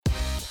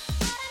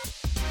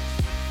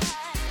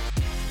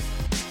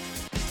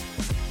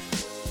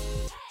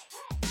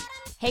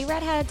Hey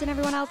Redheads and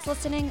everyone else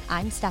listening,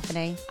 I'm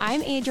Stephanie.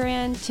 I'm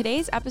Adrienne.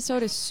 Today's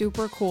episode is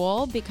super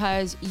cool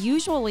because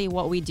usually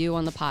what we do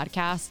on the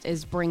podcast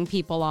is bring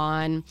people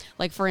on.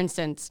 Like, for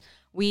instance,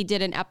 we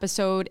did an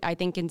episode, I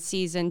think in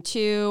season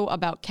 2,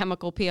 about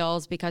chemical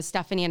peels because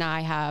Stephanie and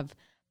I have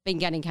been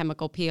getting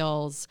chemical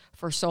peels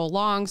for so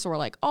long. So we're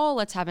like, oh,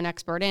 let's have an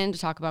expert in to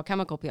talk about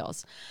chemical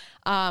peels.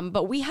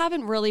 But we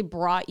haven't really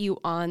brought you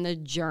on the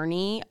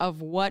journey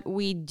of what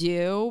we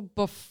do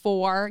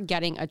before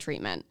getting a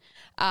treatment.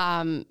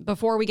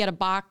 Before we get a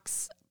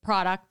box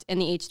product in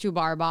the H2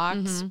 bar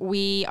box,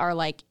 we are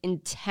like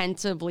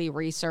intensively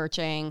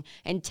researching,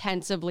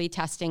 intensively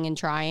testing and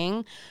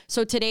trying.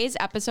 So today's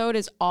episode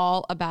is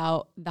all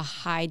about the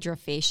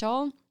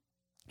HydraFacial.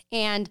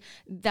 And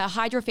the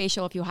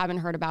HydraFacial, if you haven't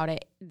heard about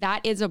it,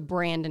 that is a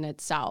brand in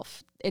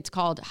itself. It's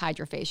called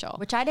HydraFacial.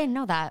 Which I didn't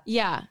know that.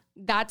 Yeah,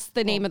 that's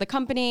the name of the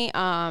company.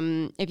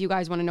 If you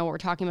guys want to know what we're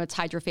talking about, it's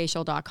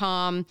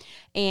hydrafacial.com.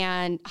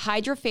 And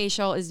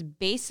HydraFacial is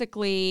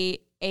basically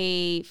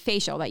a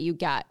facial that you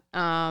get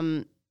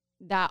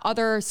that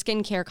other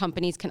skincare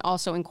companies can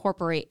also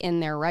incorporate in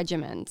their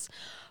regimens.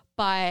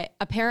 But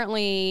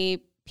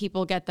apparently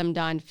people get them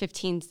done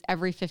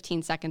every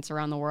 15 seconds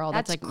around the world.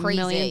 That's like crazy.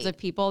 Millions of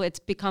people. It's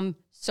become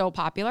so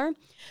popular.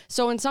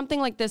 So when something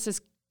like this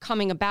is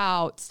coming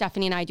about,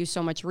 Stephanie and I do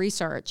so much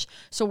research.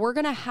 So we're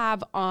going to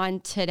have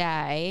on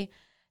today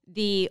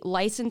the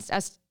licensed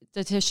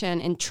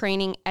esthetician and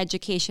training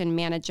education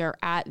manager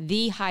at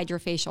the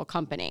HydraFacial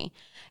company,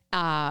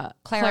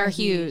 Claire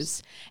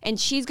Hughes. And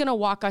she's going to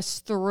walk us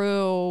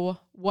through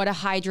what a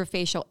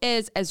HydraFacial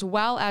is, as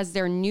well as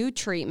their new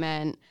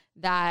treatment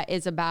that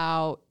is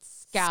about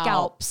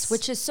scalps,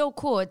 which is so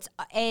cool.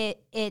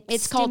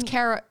 It's called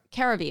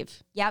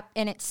Keravive. Yep,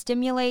 and it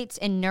stimulates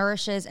and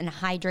nourishes and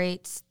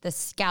hydrates the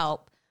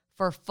scalp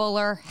for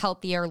fuller,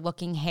 healthier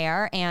looking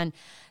hair. And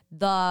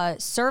the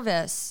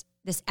service,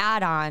 this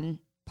add-on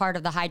part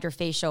of the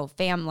HydraFacial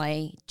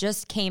family,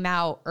 just came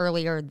out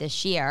earlier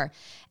this year.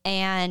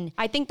 And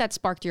I think that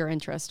sparked your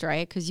interest,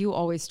 right? Because you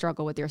always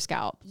struggle with your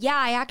scalp. yeah,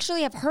 I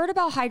actually have heard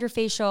about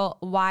HydraFacial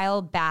a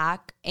while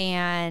back,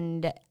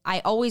 and I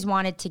always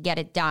wanted to get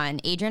it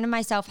done. Adrienne and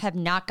myself have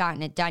not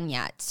gotten it done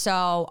yet.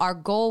 So our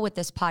goal with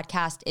this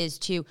podcast is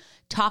to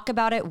talk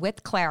about it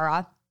with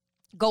Clara,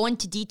 go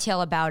into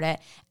detail about it,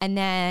 and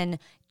then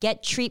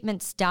get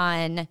treatments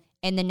done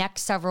in the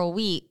next several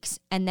weeks,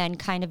 and then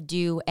kind of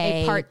do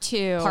a part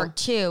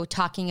two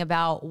talking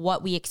about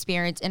what we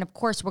experienced. And of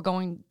course, we're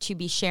going to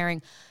be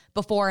sharing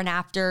before and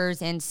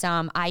afters and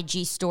some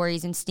IG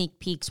stories and sneak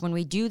peeks when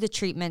we do the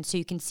treatment, so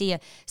you can see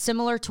it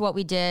similar to what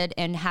we did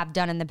and have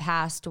done in the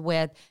past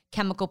with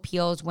chemical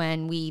peels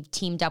when we've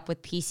teamed up with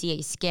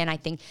PCA Skin. I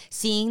think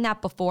seeing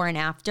that before and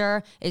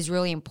after is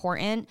really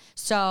important.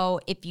 So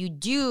if you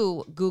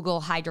do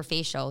Google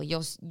HydraFacial,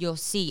 you'll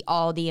see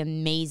all the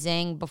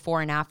amazing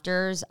before and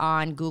afters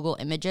on Google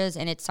Images,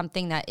 and it's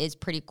something that is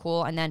pretty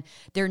cool. And then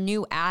their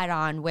new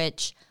add-on,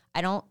 which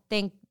I don't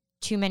think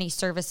too many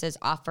services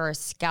offer, a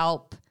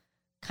scalp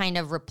kind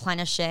of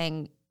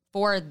replenishing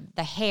for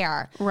the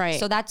hair. Right.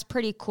 So that's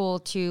pretty cool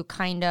to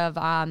kind of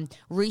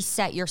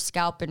reset your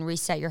scalp and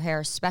reset your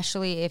hair,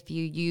 especially if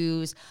you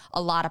use a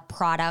lot of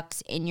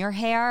products in your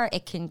hair.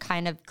 It can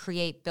kind of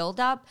create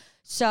buildup.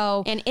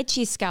 So, and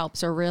itchy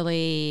scalps are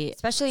really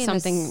especially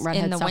something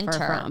redheads in the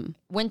suffer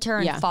winter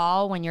and Yeah.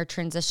 fall, when you're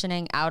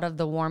transitioning out of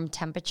the warm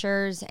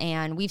temperatures.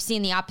 And we've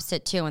seen the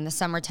opposite too. In the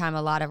summertime,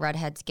 a lot of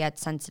redheads get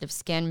sensitive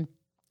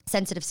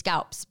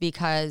scalps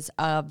because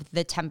of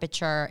the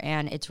temperature,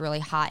 and it's really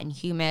hot and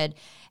humid,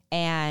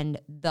 and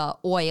the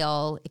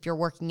oil if you're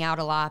working out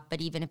a lot. But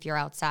even if you're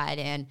outside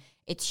and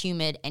it's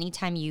humid,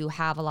 anytime you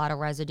have a lot of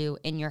residue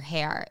in your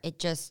hair, it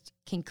just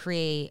can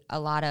create a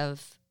lot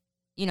of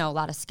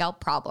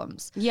scalp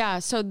problems. Yeah.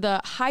 So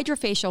the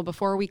HydraFacial,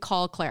 before we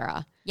call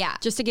Clara,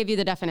 just to give you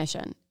the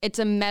definition, it's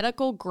a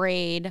medical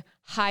grade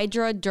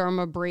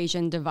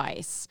hydrodermabrasion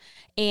device.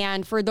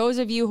 And for those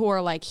of you who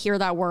are like, hear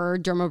that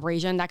word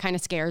dermabrasion, that kind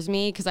of scares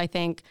me because I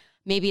think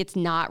maybe it's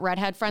not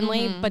redhead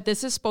friendly, but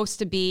this is supposed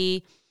to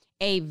be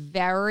a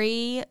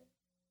very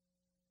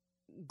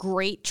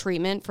great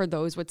treatment for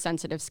those with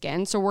sensitive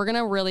skin. So we're going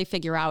to really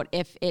figure out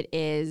if it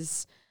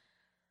is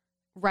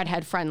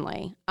redhead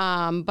friendly.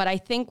 But I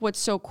think what's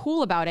so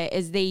cool about it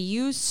is they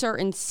use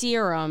certain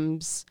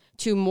serums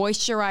to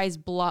moisturize,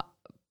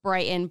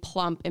 brighten,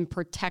 plump, and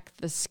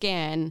protect the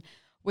skin,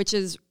 which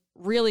is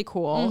really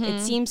cool. It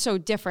seems so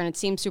different. It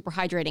seems super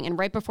hydrating. And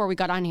right before we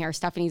got on here,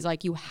 Stephanie's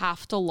like, you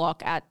have to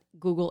look at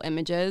Google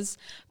Images.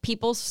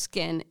 People's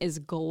skin is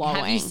glowing.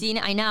 Have you seen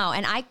it? I know.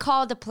 And I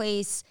called a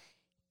place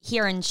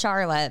here in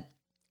Charlotte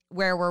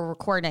where we're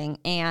recording,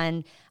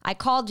 and I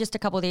called just a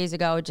couple of days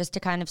ago just to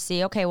kind of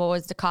see, okay, what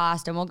was the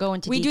cost? And we'll go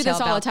into detail. We do this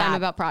all the time that.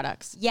 About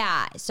products.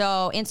 Yeah.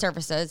 So, and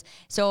services.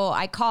 So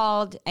I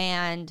called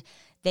and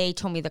they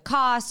told me the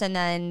cost, and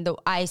then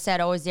I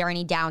said, oh, is there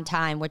any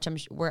downtime? Which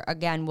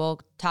we'll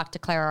talk to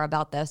Clara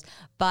about this.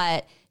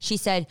 But she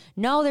said,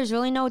 no, there's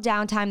really no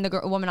downtime.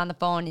 The woman on the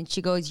phone, and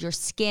she goes, your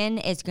skin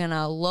is going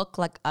to look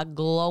like a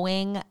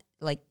glowing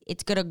like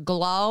it's going to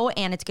glow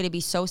and it's going to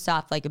be so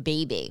soft like a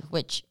baby,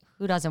 which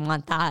who doesn't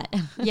want that?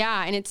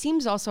 Yeah. And it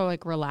seems also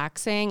like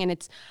relaxing.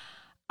 And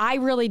I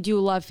really do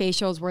love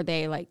facials where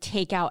they like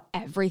take out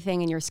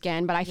everything in your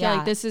skin. But I feel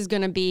like this is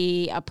going to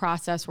be a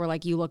process where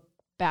like you look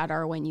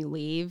better when you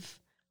leave,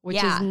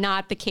 which is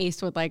not the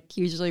case with like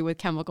usually with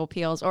chemical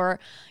peels or,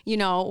 you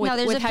know, with,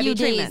 there's with a heavy few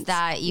treatments days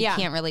that you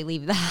can't really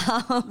leave the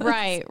house.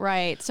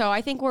 Right. So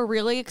I think we're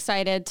really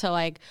excited to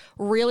like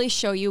really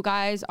show you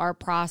guys our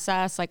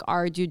process, like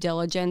our due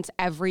diligence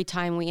every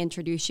time we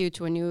introduce you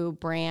to a new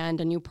brand,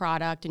 a new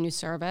product, a new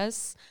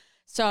service.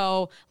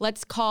 So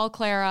let's call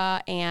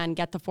Clara and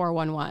get the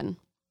 411.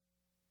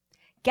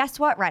 Guess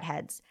what,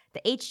 redheads?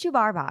 The H2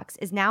 Bar Box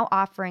is now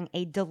offering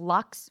a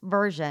deluxe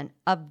version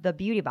of the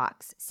Beauty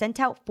Box sent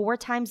out 4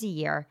 times a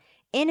year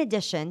in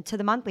addition to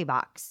the monthly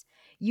box.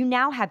 You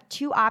now have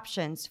 2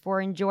 options for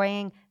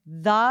enjoying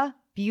the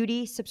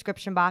beauty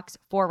subscription box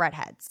for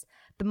redheads.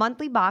 The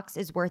monthly box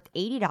is worth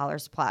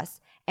 $80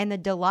 plus, and the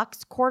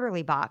deluxe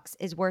quarterly box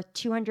is worth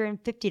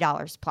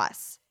 $250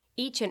 plus.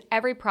 Each and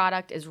every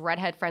product is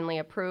redhead friendly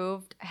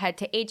approved. Head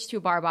to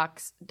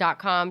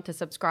h2barbox.com to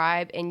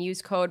subscribe and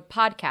use code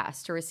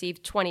podcast to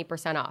receive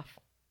 20% off.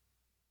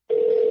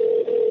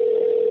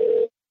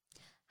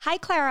 Hi,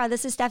 Clara.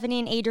 This is Stephanie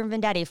and Adrian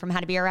Vendetti from How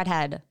to Be a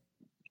Redhead.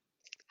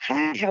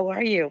 Hi, how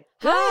are you?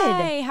 Good.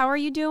 Hi, how are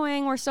you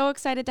doing? We're so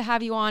excited to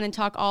have you on and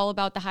talk all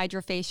about the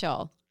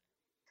HydraFacial.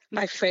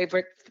 My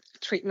favorite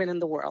treatment in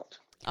the world.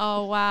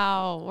 Oh,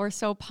 wow. We're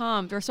so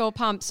pumped.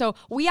 So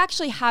we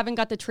actually haven't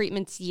got the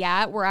treatments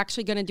yet. We're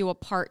actually going to do a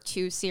part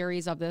 2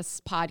 series of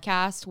this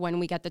podcast when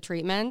we get the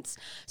treatments.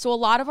 So a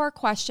lot of our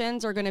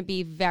questions are going to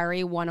be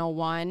very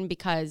 101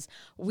 because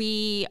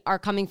we are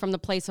coming from the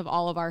place of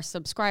all of our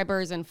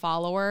subscribers and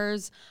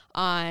followers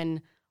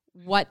on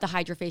what the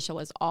HydraFacial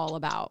is all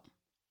about.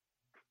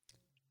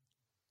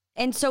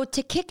 And so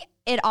to kick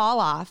it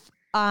all off,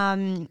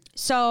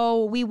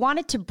 so we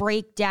wanted to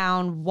break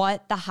down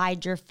what the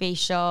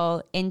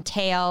HydraFacial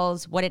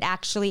entails, what it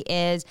actually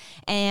is,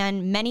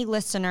 and many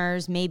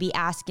listeners may be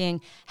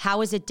asking,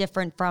 how is it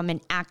different from an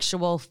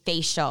actual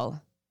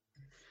facial?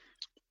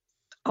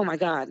 Oh my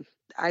God,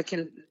 I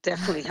can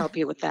definitely help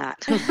you with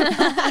that.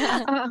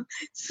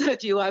 So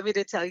do you want me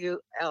to tell you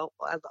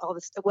all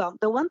this? Well,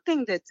 the one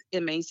thing that's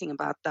amazing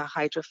about the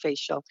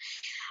HydraFacial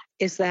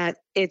is that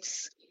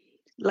it's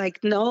like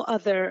no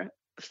other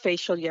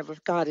facial you ever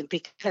gotten,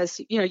 because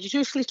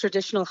usually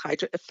traditional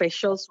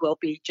facials will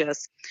be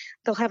just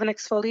they'll have an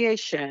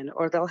exfoliation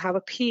or they'll have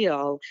a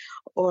peel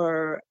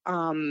or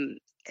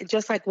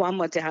just like one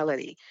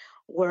modality,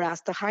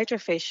 whereas the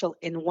HydraFacial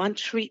in one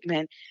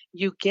treatment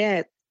you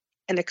get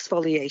an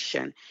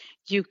exfoliation,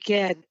 you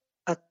get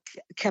a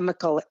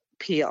chemical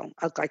peel,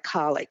 a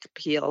glycolic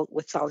peel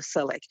with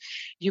salicylic.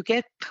 You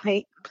get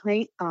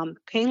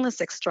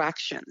painless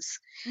extractions.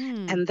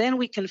 And then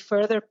we can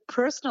further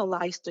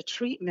personalize the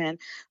treatment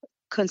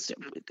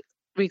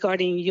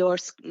regarding your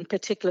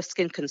particular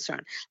skin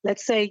concern.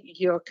 Let's say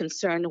you're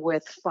concerned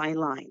with fine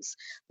lines.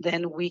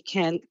 Then we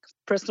can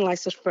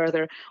personalize it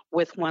further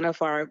with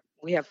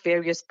we have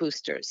various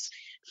boosters,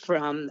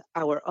 from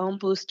our own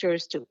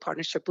boosters to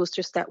partnership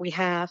boosters that we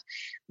have.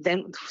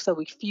 So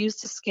we fuse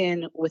the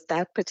skin with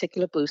that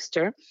particular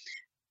booster.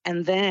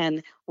 And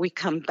then we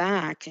come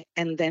back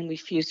and then we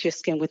fuse your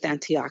skin with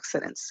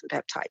antioxidants,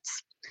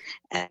 peptides.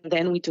 And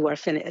then we do our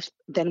finish.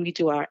 Then we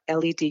do our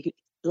LED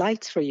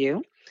lights for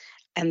you.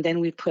 And then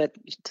we put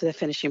to the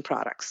finishing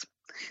products.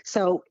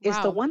 So it's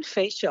the one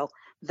facial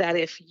that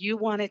if you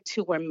wanted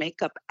to wear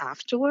makeup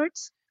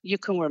afterwards, you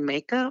can wear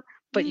makeup,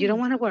 but you don't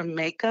want to wear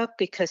makeup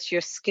because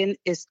your skin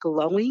is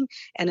glowing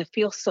and it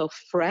feels so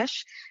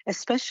fresh,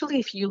 especially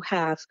if you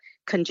have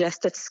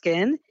congested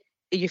skin.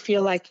 You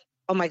feel like,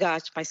 oh my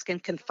gosh, my skin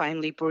can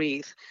finally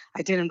breathe.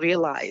 I didn't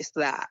realize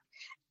that.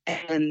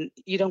 And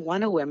you don't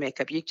want to wear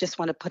makeup. You just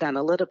want to put on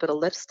a little bit of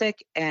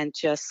lipstick and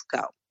just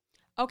go.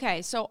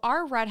 Okay, so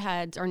our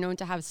redheads are known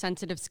to have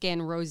sensitive skin,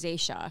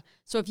 rosacea.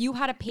 So if you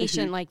had a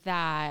patient like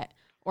that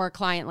or a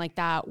client like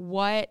that,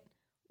 what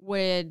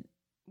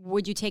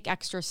would you take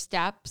extra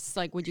steps?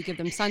 Like, would you give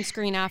them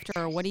sunscreen after,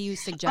 or what do you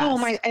suggest?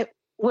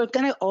 We're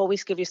going to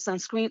always give you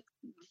sunscreen.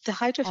 The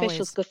HydraFacial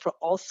is good for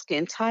all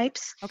skin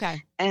types.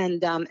 Okay. And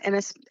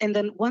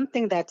then one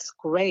thing that's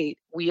great,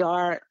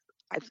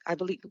 I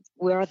believe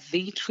we are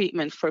the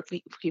treatment for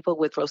people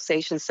with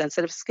rosacea and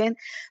sensitive skin,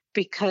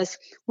 because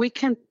we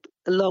can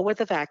lower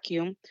the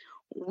vacuum.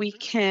 We're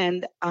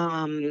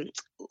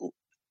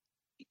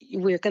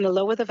going to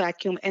lower the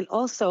vacuum, and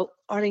also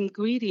our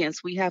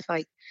ingredients. We have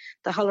like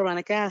the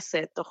hyaluronic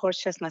acid, the horse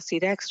chestnut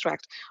seed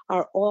extract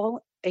are all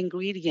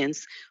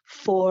ingredients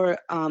for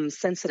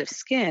sensitive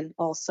skin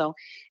also.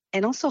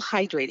 And also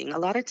hydrating. A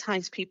lot of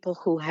times people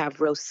who have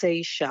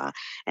rosacea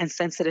and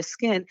sensitive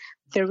skin,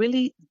 they're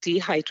really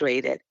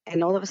dehydrated.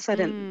 And all of a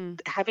sudden,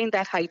 having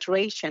that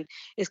hydration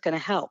is going to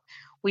help.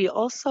 We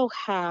also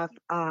have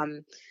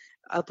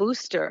a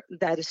booster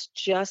that is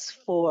just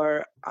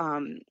for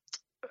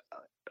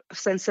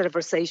sensitive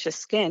rosacea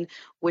skin,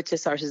 which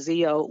is our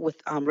Zeo with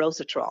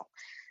Rosatrol.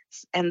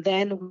 And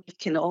then we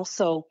can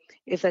also,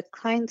 if a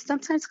client,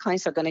 sometimes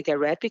clients are going to get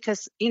red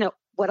because,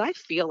 what I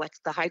feel like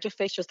the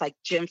HydraFacial is like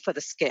gym for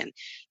the skin.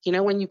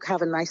 When you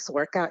have a nice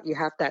workout, you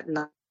have that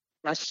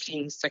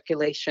rushing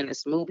circulation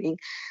is moving.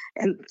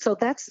 And so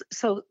that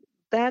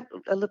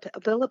a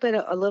little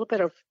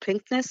bit of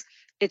pinkness,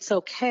 it's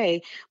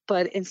okay.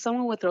 But in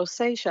someone with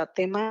rosacea,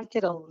 they might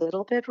get a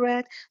little bit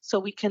red. So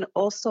we can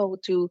also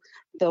do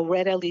the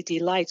red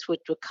LED lights,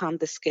 which will calm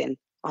the skin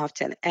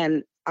often.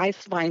 And I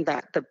find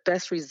that the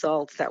best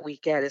results that we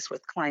get is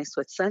with clients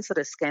with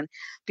sensitive skin,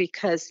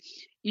 because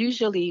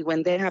usually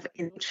when they have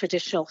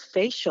traditional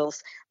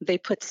facials, they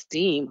put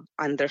steam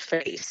on their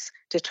face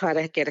to try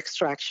to get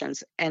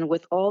extractions. And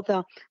with all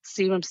the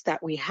serums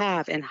that we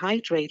have and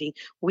hydrating,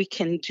 we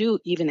can do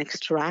even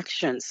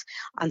extractions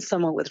on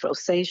someone with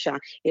rosacea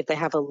if they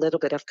have a little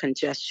bit of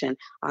congestion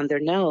on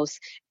their nose,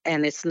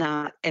 and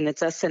it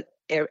doesn't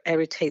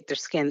irritate their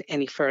skin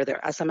any further.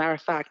 As a matter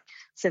of fact,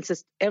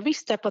 since every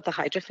step of the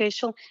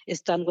HydraFacial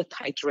is done with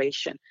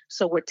hydration,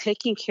 so we're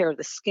taking care of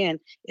the skin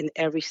in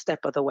every step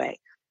of the way.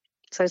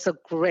 So it's a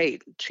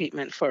great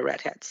treatment for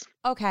redheads.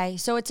 Okay,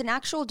 so it's an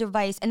actual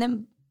device. And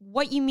then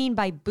what you mean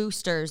by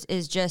boosters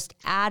is just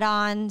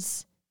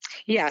add-ons?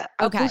 Yeah,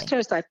 okay.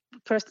 Boosters, like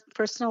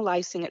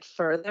personalizing it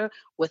further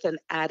with an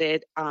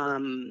added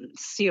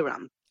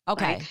serum.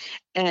 Okay. Right?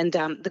 And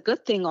the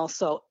good thing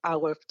also,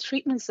 our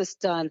treatments is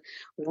done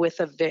with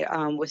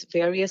with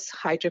various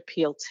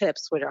HydraPeel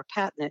tips with our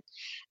patent,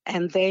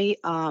 and they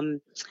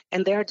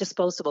are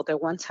disposable. They're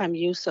one-time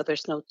use, so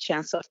there's no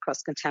chance of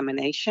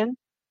cross-contamination.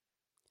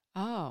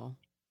 Oh,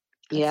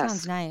 that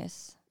sounds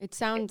nice. It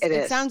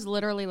sounds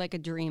literally like a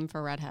dream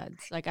for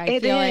redheads. Like I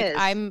feel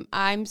like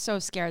I'm so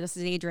scared. This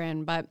is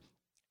Adrienne, but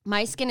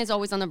my skin is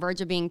always on the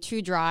verge of being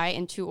too dry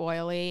and too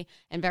oily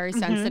and very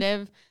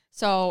sensitive.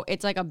 So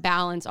it's like a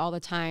balance all the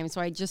time.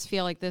 So I just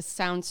feel like this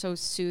sounds so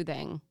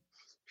soothing.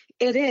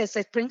 It is.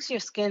 It brings your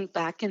skin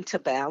back into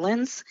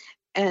balance.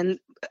 And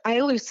I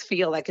always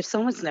feel like if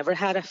someone's never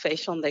had a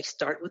facial and they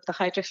start with the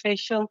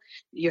HydraFacial,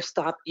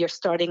 you're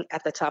starting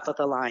at the top of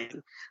the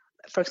line.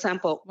 For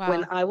example,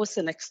 when I was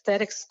in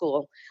aesthetic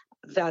school,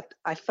 that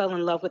I fell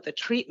in love with the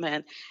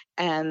treatment,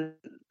 and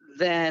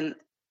then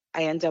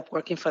I end up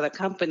working for the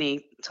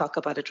company. Talk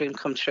about a dream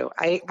come true.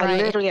 I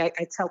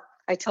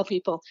tell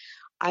people,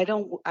 I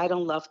don't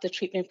love the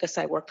treatment because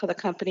I work for the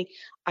company.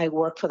 I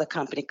work for the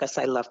company because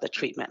I love the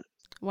treatment.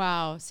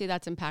 Wow. See,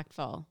 that's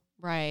impactful.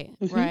 Right.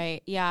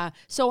 Right. Yeah.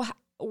 So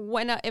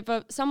when if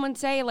someone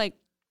say like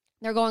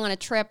they're going on a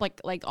trip,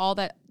 like all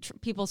that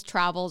people's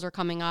travels are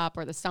coming up,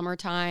 or the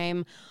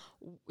summertime,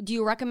 do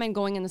you recommend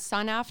going in the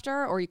sun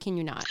after, or can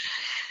you not?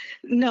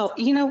 No,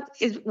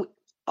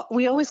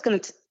 we always going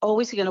to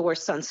wear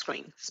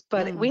sunscreen,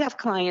 but we have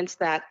clients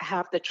that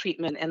have the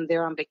treatment and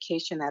they're on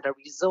vacation at a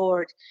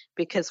resort,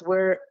 because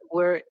we're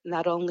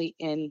not only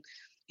in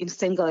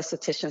single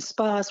esthetician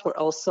spas, we're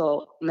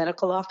also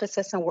medical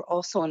offices, and we're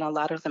also in a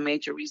lot of the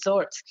major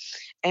resorts.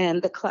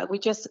 And we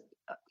just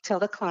tell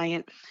the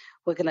client,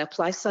 we're going to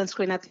apply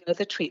sunscreen at the end of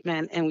the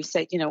treatment, and we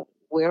say,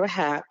 wear a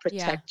hat,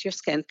 protect your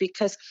skin,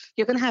 because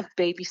you're going to have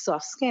baby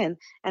soft skin.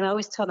 And I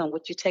always tell them,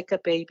 would you take a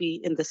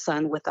baby in the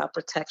sun without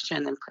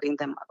protection and putting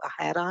them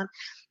a hat on?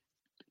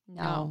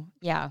 No.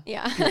 Yeah.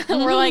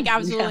 We're like,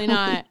 absolutely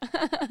not.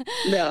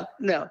 No.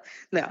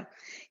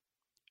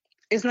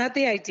 It's not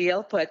the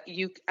ideal, but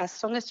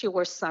as long as you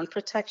wear sun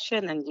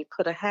protection and you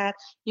put a hat,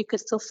 you could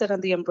still sit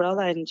on the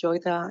umbrella and enjoy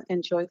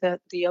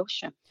the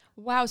ocean.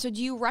 Wow. So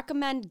do you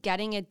recommend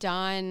getting it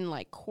done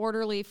like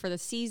quarterly for the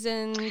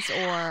seasons,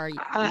 or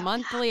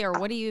monthly, or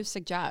what do you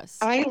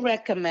suggest? I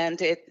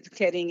recommend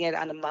getting it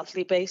on a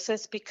monthly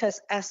basis, because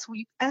as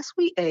we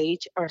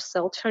age, our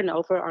cell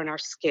turnover on our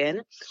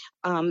skin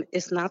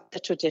is not the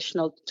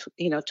traditional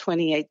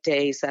 28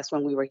 days as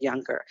when we were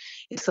younger.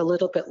 It's a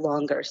little bit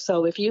longer.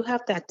 So if you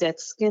have that dead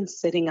skin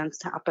sitting on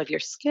top of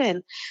your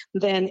skin,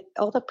 then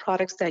all the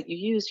products that you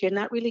use, you're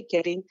not really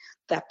getting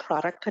that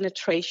product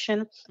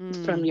penetration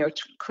from your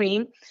cream.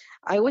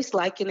 I always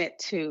liken it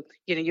to,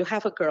 you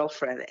have a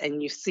girlfriend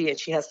and you see it.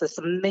 She has this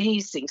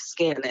amazing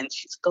skin and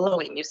she's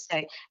glowing. You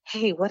say,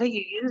 hey, what are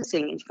you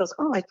using? And she goes,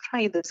 oh, I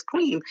tried this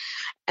cream.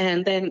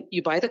 And then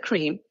you buy the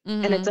cream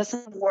and it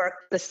doesn't work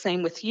the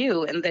same with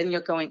you. And then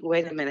you're going,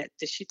 wait a minute,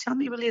 did she tell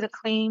me really the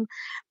cream?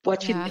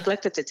 What she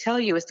neglected to tell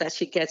you is that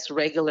she gets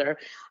regular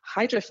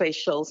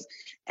HydraFacials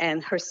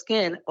and her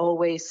skin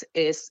always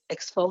is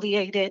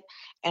exfoliated,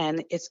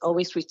 and it's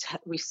always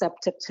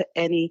receptive to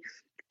any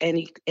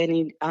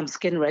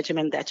skin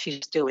regimen that she's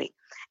doing.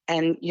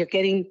 And you're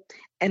getting,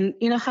 and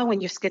you know how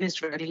when your skin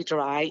is really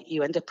dry,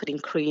 you end up putting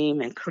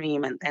cream, and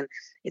then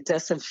it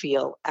doesn't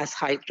feel as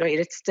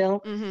hydrated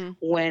still.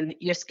 When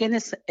your skin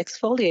is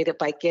exfoliated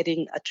by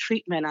getting a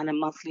treatment on a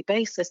monthly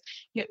basis,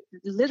 you're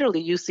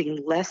literally using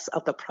less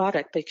of the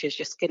product because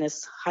your skin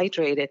is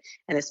hydrated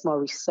and it's more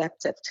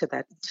receptive to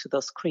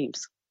those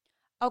creams.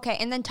 Okay.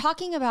 And then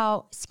talking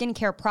about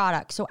skincare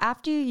products. So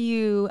after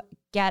you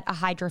get a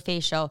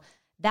HydraFacial,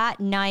 that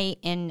night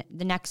and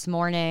the next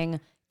morning,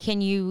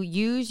 can you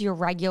use your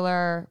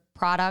regular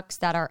products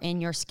that are in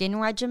your skin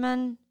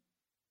regimen?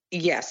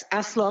 Yes,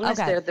 as long as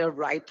Okay. they're the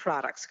right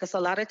products. Because a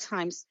lot of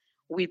times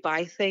we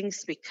buy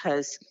things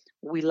because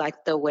we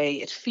like the way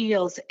it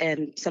feels,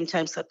 and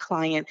sometimes a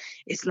client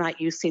is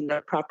not using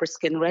the proper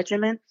skin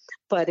regimen.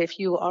 But if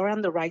you are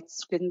on the right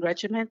skin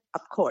regimen,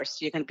 of course,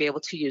 you're going to be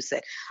able to use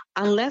it.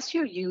 Unless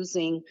you're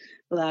using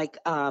like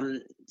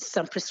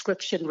some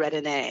prescription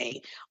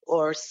Retin-A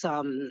or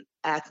some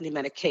acne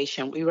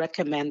medication, we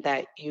recommend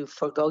that you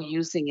forego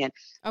using it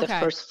the Okay.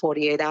 first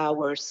 48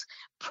 hours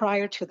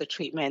prior to the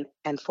treatment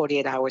and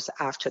 48 hours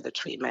after the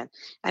treatment.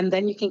 And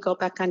then you can go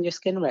back on your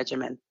skin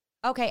regimen.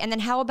 Okay. And then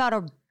how about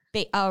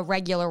a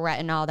regular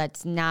retinol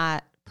that's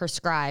not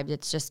prescribed?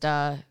 It's just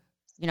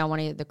one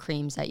of the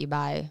creams that you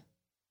buy.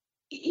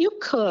 You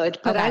could,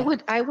 but Okay. I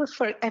would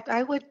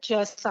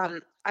just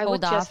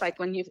Hold off. like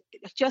when you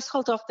just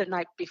hold off the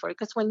night before,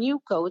 because when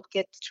you go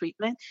get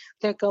treatment,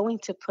 they're going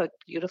to put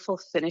beautiful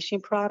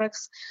finishing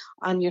products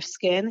on your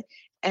skin,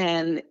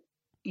 and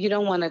you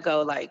don't want to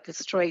go like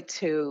straight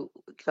to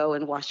go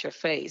and wash your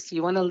face.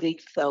 You want to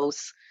leave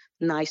those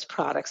nice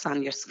products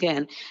on your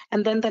skin,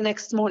 and then the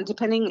next morning,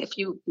 depending if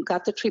you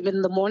got the treatment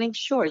in the morning,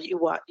 sure, you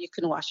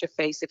can wash your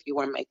face if you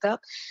wear makeup.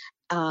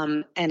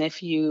 And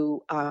if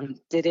you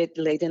did it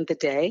late in the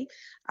day,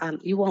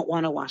 you won't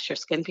want to wash your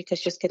skin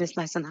because your skin is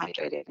nice and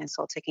hydrated and it's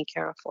all taken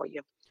care of for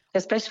you.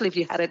 Especially if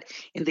you had it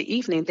in the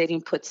evening, they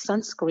didn't put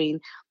sunscreen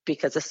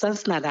because the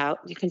sun's not out.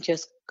 You can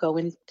just go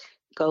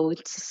to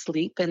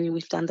sleep, and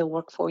we've done the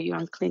work for you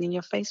on cleaning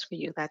your face for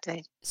you that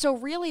day. So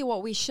really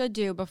what we should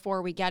do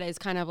before we get it is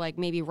kind of like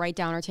maybe write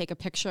down or take a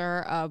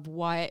picture of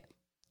what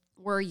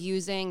we're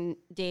using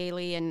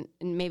daily and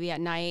maybe at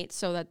night,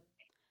 so that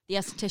the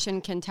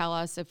esthetician can tell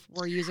us if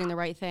we're using the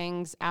right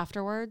things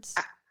afterwards.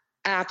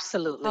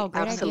 Absolutely. Oh,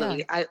 great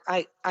Absolutely.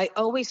 idea. I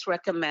always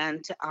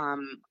recommend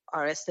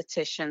our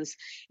estheticians,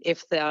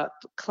 if the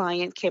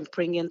client can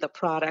bring in the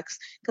products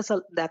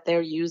that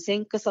they're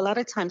using, because a lot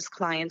of times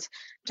clients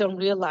don't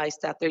realize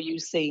that they're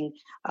using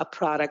a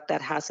product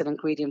that has an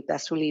ingredient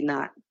that's really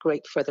not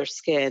great for their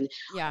skin.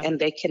 Yeah. And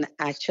they can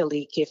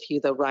actually give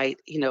you the right,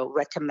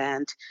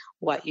 recommend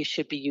what you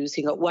should be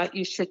using or what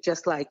you should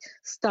just like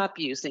stop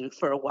using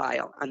for a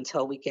while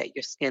until we get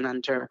your skin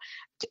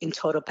in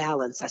total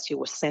balance, as you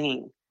were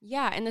saying.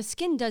 Yeah, and the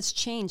skin does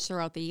change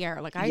throughout the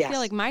year. Like I Yes. feel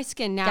like my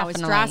skin now is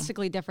Definitely.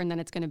 drastically different than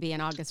it's going to be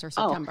in August or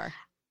September.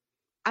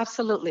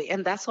 Absolutely.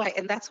 And that's why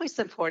it's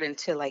important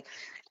to, like,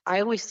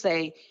 I always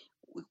say,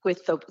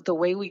 with the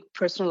way we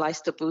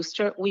personalize the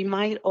booster, we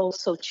might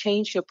also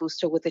change your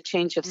booster with the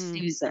change of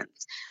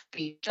seasons.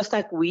 Just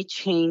like we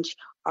change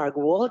our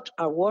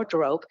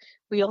wardrobe,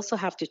 we also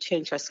have to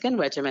change our skin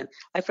regimen.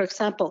 Like, for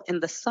example, in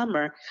the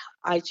summer,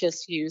 I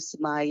just use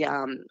my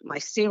my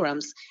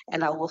serums,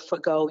 and I will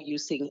forgo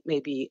using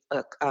maybe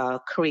a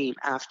cream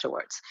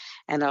afterwards,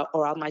 and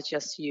or I might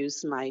just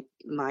use my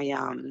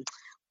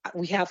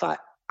we have a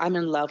I'm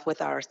in love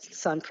with our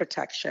sun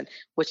protection,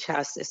 which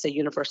is a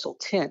universal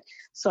tint.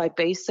 So I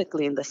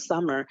basically in the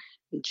summer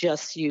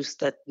just use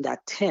that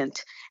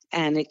tint,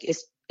 and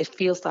it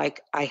feels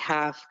like I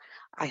have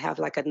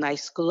like a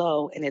nice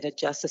glow, and it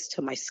adjusts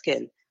to my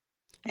skin.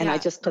 And I Yeah.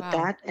 just put Wow.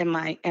 that in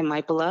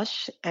my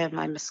blush and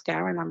my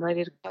mascara, and I'm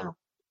ready to go.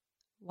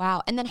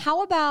 Wow. And then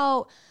how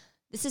about,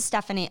 this is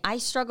Stephanie, I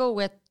struggle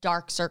with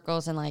dark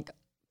circles and like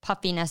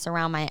puffiness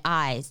around my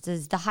eyes.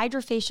 Does the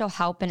Hydrofacial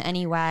help in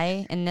any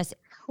way in this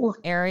Well,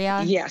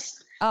 area?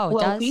 yes. Oh, it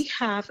Well, does?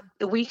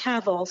 we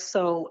have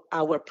also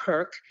our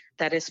perk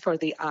that is for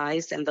the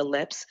eyes and the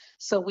lips.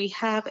 So we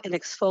have an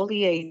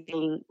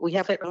exfoliating, we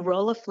have a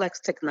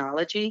Rolleiflex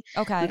technology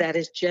Okay. that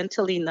is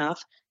gentle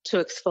enough to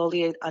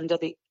exfoliate under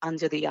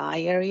the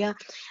eye area.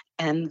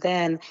 And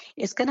then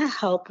it's going to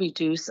help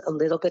reduce a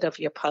little bit of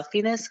your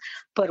puffiness.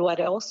 But what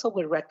I also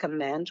would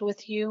recommend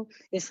with you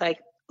is, like,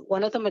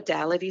 one of the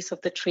modalities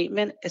of the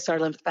treatment is our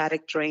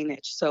lymphatic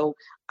drainage. So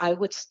I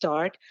would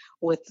start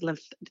with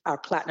our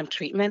platinum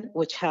treatment,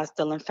 which has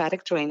the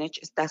lymphatic drainage.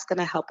 That's going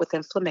to help with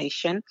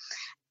inflammation.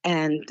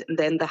 And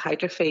then the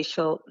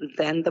Hydrofacial,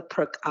 then the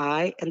perk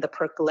eye and the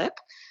perk lip,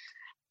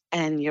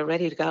 and you're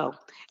ready to go.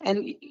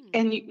 And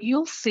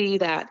you'll see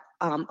that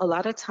a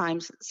lot of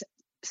times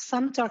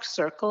some dark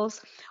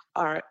circles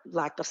are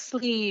lack of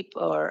sleep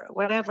or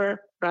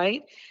whatever,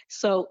 right?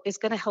 So it's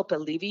going to help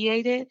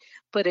alleviate it.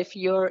 But if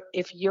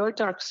your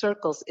dark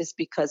circles is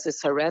because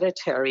it's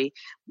hereditary,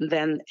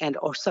 then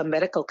or some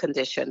medical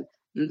condition,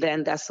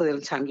 then that's the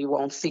only time you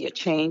won't see a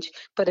change.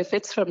 But if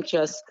it's from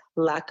just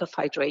lack of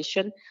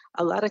hydration,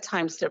 a lot of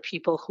times there are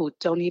people who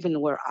don't even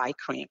wear eye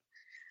cream.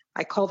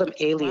 I call them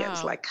aliens.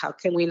 Wow. Like, how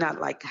can we not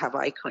like have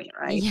eye cream,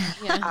 right? Yeah.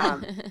 Yeah.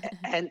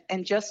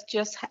 And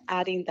just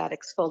adding that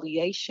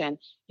exfoliation,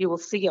 you will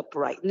see a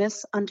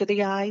brightness under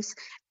the eyes,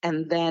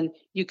 and then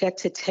you get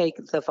to take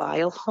the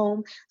vial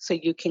home, so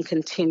you can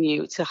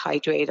continue to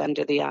hydrate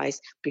under the eyes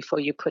before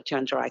you put your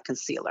under eye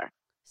concealer.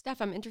 Steph,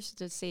 I'm interested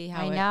to see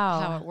I know.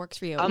 how it works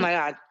for you. Oh my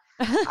God.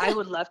 I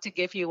would love to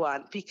give you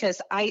one,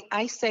 because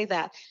I say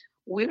that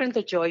we're in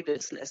the joy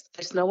business.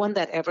 There's no one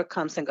that ever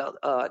comes and goes,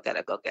 oh, I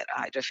gotta go get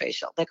a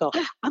hydrofacial. They go,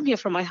 I'm here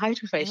for my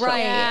hydrofacial. Right.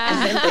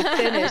 And then they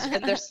finish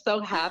and they're so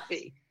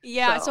happy.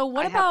 Yeah. So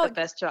what I have about the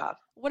best job?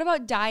 What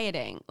about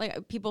dieting?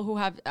 Like people who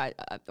have,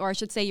 or I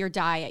should say your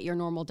diet, your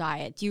normal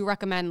diet. Do you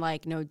recommend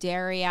like no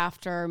dairy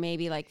after,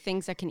 maybe like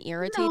things that can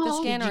irritate the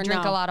skin? Do you or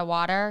drink no? a lot of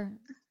water?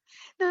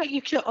 No,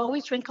 you should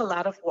always drink a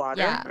lot of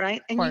water, Yeah, right?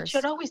 of And you course.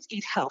 should always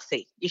eat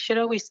healthy. You should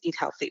always eat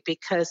healthy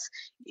because,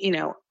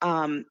 if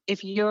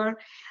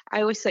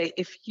I always say,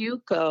 if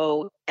you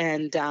go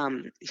and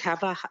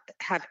have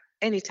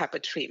any type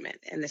of treatment,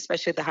 and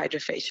especially the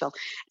hydrofacial,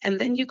 and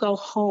then you go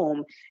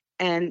home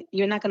and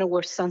you're not going to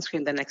wear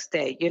sunscreen the next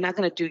day, you're not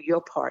going to do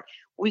your part.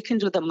 We can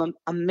do the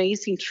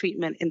amazing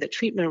treatment in the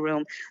treatment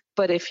room,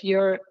 but if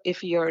your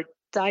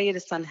diet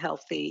is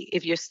unhealthy,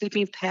 if your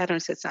sleeping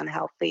patterns is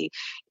unhealthy,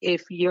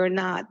 if you're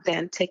not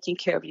then taking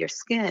care of your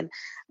skin,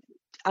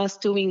 us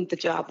doing the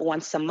job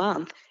once a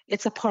month,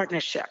 it's a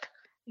partnership,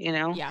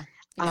 Yeah.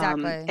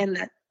 Exactly. And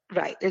that,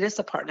 right, it is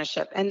a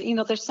partnership. And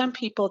there's some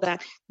people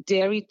that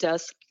dairy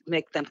does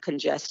make them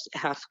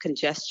have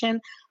congestion.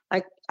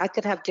 Like I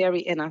could have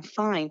dairy and I'm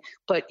fine,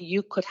 but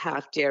you could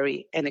have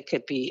dairy and it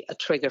could be a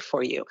trigger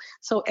for you.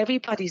 So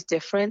everybody's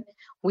different.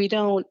 We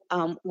don't.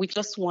 We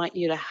just want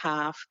you to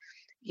have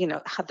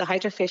the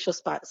hydrofacial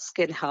spot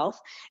skin health.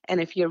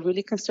 And if you're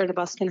really concerned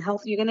about skin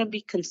health, you're going to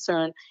be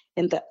concerned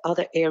in the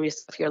other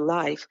areas of your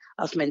life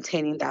of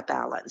maintaining that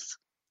balance.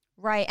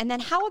 Right. And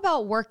then how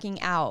about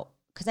working out?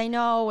 Because I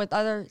know with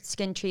other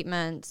skin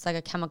treatments, like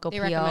a chemical They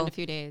peel. recommend a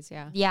few days.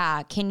 Yeah.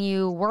 Yeah. Can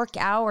you work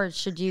out or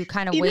should you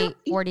kind of You know, wait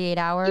 48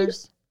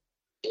 hours?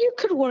 You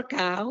could work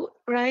out,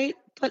 right?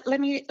 But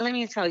let me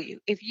tell you,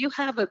 if you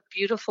have a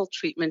beautiful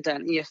treatment done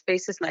and your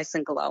face is nice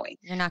and glowing,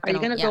 You're not are you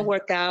going going to go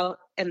work out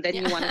and then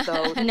you want to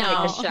go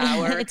No. take a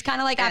shower? It's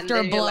kind of like and after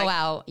a then you're like,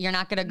 blowout. You're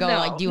not going to go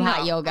No, do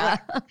hot no,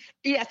 yoga. right.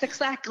 Yes,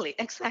 exactly.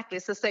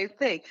 It's the same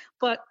thing.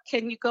 But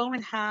can you go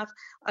and have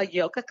a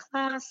yoga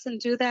class and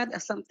do that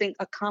as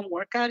a calm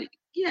workout?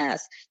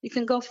 Yes, you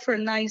can go for a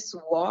nice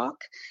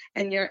walk,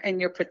 and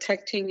you're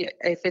protecting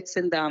if it's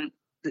in the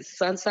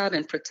sun's out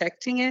and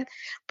protecting it.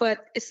 But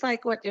it's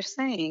like what you're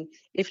saying.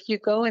 If you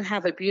go and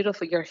have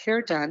your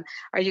hair done,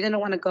 are you going to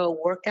want to go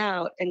work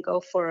out and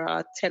go for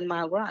a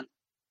 10-mile run?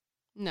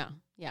 No.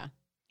 Yeah.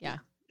 Yeah.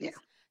 Yeah.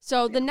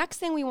 So the next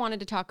thing we wanted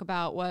to talk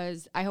about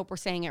was, I hope we're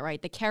saying it right,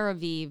 the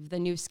Keravive, the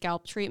new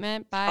scalp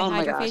treatment by Oh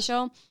my gosh.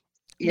 Hydrofacial.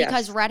 Yes.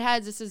 Because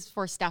redheads, this is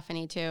for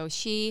Stephanie too.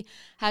 She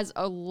has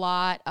a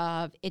lot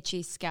of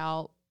itchy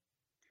scalp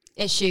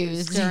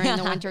issues during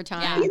the winter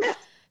time.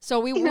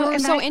 So we were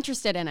so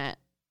interested in it.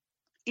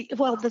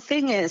 Well, the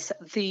thing is,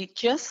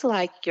 just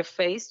like your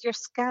face, your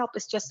scalp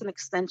is just an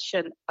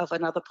extension of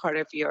another part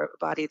of your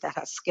body that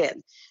has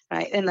skin,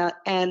 right?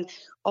 And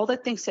all the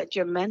things that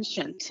you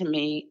mentioned to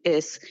me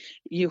is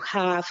you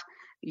have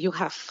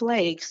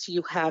flakes,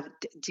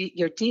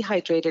 you're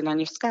dehydrated on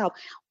your scalp.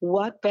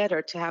 What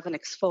better to have an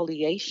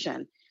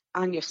exfoliation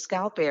on your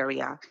scalp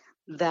area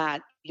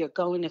that you're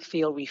going to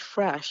feel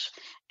refreshed?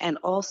 And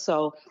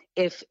also,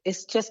 if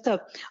it's just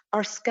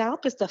our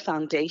scalp is the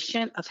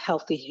foundation of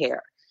healthy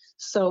hair.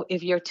 So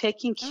if you're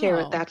taking care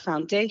of that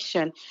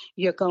foundation,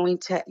 your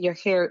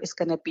hair is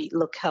going to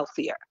look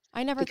healthier.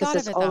 I never thought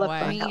of it that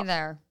way. Me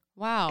either.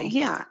 Wow.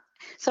 Yeah.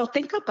 So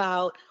think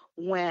about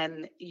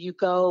when you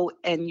go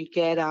and you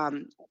get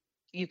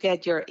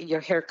your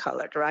hair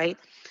colored, right?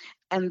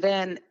 And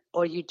then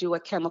or you do a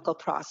chemical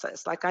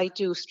process, like I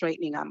do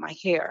straightening on my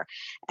hair,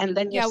 and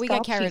then your we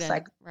get scalp feels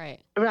keratin,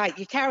 right? Right,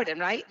 you keratin,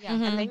 right? Yeah.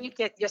 Mhm. And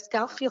then your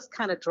scalp feels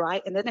kind of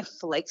dry, and then it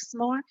flakes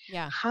more.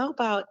 Yeah. How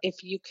about if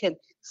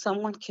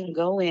someone can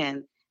go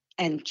in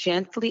and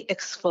gently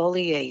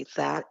exfoliate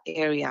that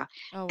area,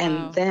 Oh, wow.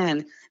 and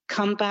then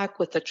come back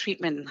with the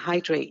treatment and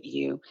hydrate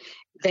you,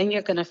 then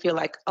you're going to feel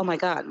like, oh my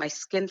God, my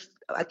scalp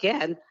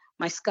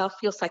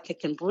feels like it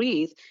can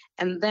breathe.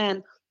 And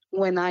then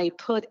when I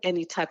put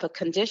any type of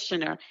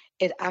conditioner,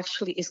 it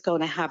actually is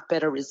going to have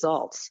better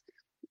results.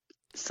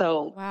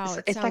 So wow,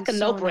 it's like a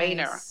no-brainer.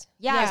 Nice.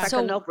 Yeah. It's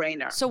like a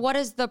no-brainer. So what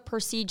does the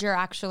procedure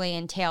actually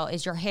entail?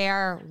 Is your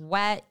hair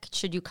wet?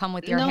 Should you come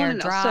with your hair No.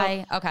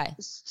 dry? Okay.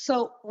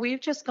 So we're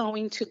just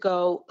going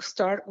to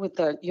start with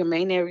your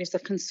main areas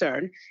of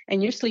concern,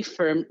 and usually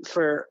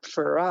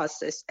for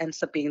us, it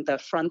ends up being the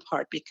front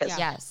part because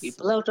Yes. we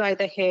blow dry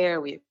the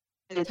hair, we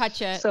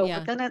Touch it. So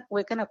yeah.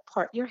 we're gonna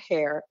part your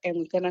hair, and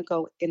we're gonna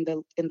go in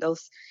the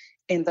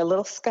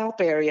little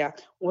scalp area.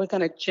 We're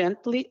gonna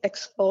gently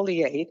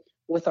exfoliate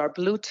with our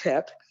blue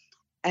tip,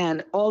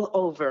 and all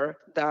over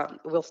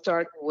we'll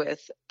start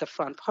with the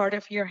front part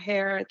of your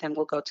hair, then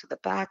we'll go to the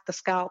back, the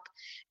scalp,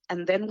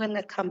 and then we're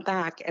gonna come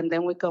back, and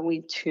then we're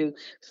going to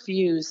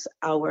fuse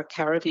our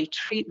Keravive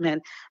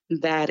treatment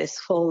that is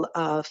full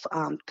of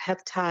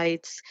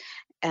peptides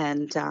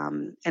and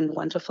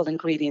wonderful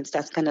ingredients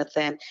that's going to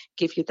then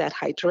give you that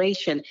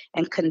hydration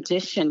and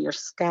condition your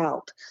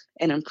scalp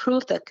and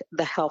improve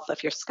the health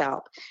of your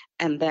scalp.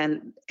 And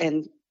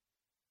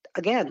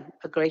again,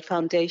 a great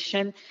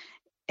foundation.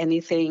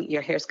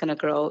 Your hair's going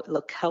to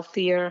look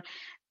healthier,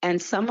 And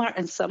some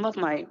of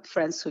my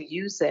friends who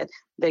use it,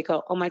 they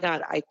go, oh my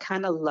God, I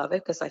kind of love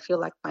it because I feel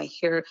like my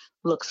hair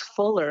looks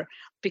fuller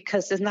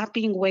because it's not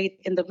being weighed.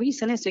 And the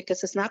reason is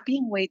because it's not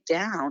being weighed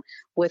down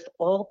with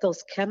all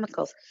those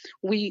chemicals.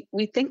 We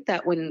think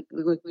that when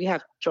we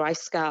have dry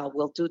scalp,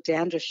 we'll do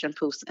dandruff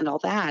shampoos and all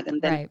that,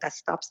 and then that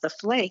stops the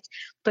flake.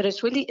 But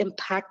it's really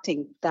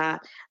impacting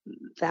that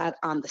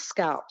on the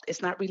scalp.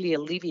 It's not really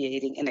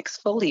alleviating and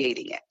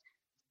exfoliating it.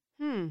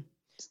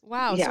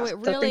 Wow. Yeah, So it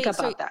really, think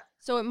about that.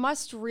 So it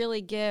must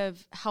really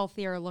give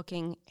healthier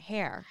looking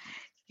hair.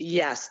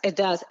 Yes, it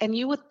does. And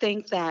you would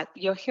think that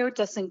your hair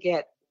doesn't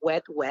get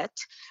wet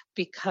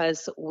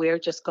because we're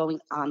just going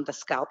on the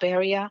scalp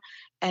area,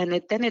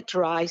 and then it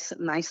dries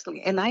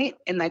nicely. And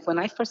like when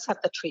I first had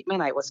the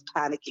treatment, I was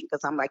panicking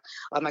because I'm like,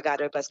 oh my God,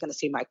 everybody's going to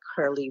see my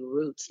curly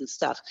roots and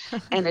stuff.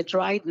 And it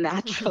dried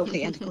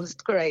naturally and it was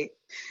great.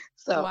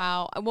 So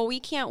wow. Well, we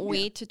can't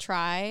wait to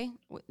try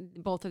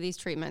both of these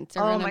treatments.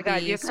 They're oh going my to God,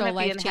 be you're so going to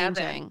be in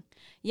life-changing. heaven.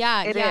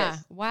 Yeah, It yeah.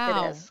 is.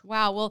 Wow. It is.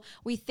 Wow. Well,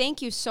 we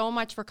thank you so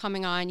much for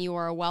coming on. You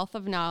are a wealth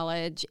of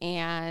knowledge,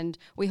 and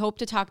we hope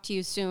to talk to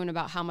you soon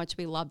about how much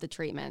we love the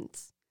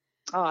treatments.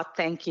 Oh,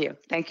 thank you.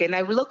 Thank you. And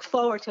I look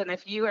forward to it. And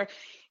if you are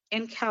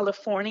in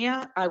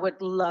California, I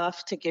would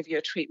love to give you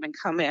a treatment.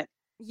 Come in.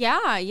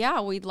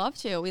 Yeah, we'd love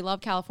to. We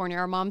love California.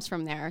 Our mom's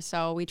from there,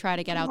 so we try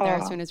to get out there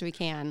as soon as we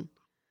can.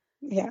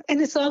 Yeah, and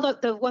it's all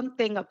the one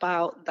thing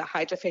about the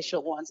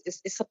HydraFacial ones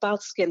is it's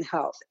about skin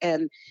health,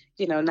 and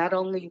not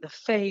only the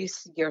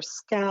face, your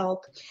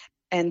scalp,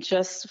 and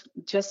just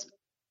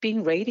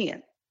being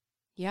radiant.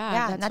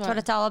 Yeah, that's what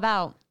it's all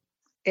about.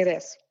 It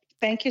is.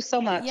 Thank you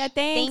so much. Yeah,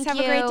 thanks. Thank Have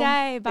a great you.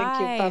 day. Bye. Thank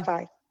you.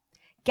 Bye-bye.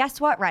 Guess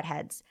what,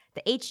 redheads?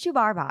 The H2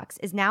 Bar Box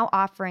is now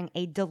offering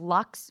a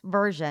deluxe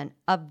version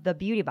of the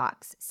Beauty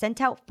Box, sent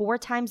out 4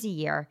 times a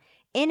year,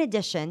 in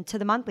addition to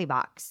the monthly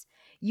box.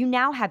 You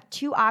now have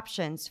 2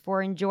 options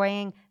for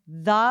enjoying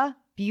the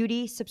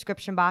beauty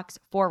subscription box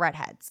for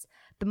redheads.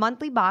 The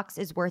monthly box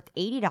is worth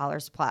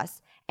 $80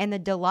 plus, and the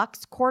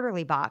deluxe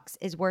quarterly box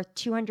is worth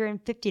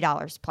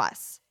 $250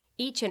 plus.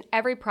 Each and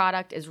every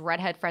product is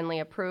redhead friendly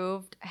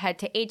approved. Head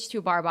to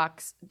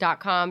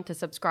h2barbox.com to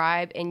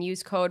subscribe and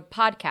use code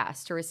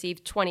podcast to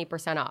receive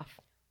 20% off.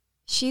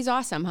 She's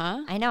awesome,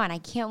 huh? I know, and I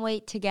can't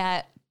wait to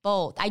get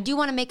both. I do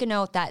want to make a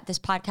note that this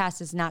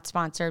podcast is not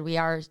sponsored. We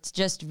are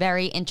just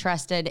very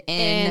interested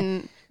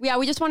in yeah,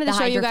 we just wanted to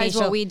show you guys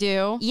what we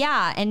do.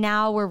 Yeah, and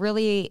now we're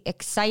really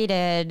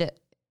excited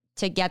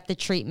to get the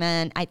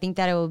treatment. I think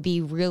that it would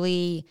be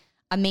really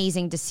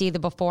amazing to see the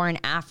before and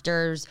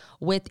afters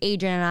with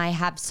Adrienne and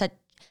I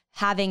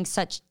having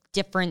such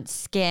different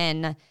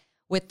skin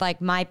with like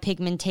my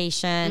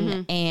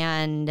pigmentation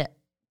and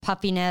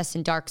puffiness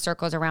and dark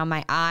circles around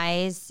my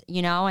eyes,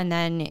 and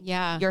then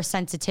your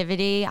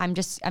sensitivity.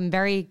 I'm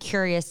very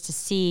curious to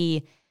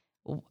see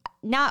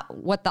not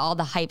what all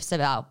the hype's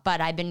about,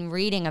 but I've been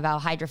reading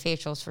about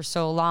HydraFacials for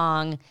so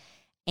long.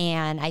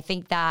 And I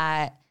think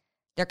that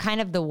they're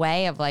kind of the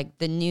way of like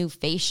the new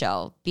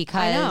facial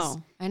because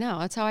I know.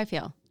 That's how I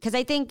feel. Because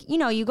I think,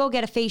 you go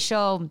get a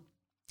facial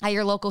at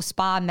your local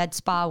spa, med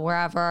spa,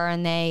 wherever,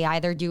 and they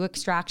either do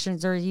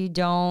extractions or you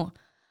don't.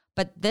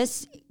 But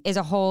this is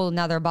a whole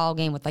nother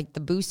ballgame with like the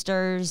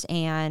boosters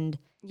and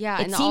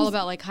all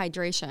about like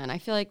hydration. I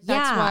feel like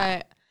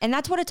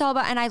that's what it's all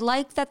about. And I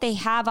like that they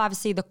have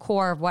obviously the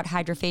core of what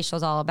HydraFacial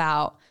is all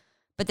about,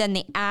 but then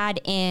they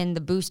add in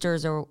the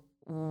boosters or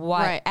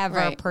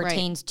whatever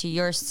pertains to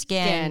your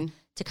skin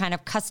to kind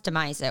of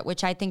customize it,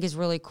 which I think is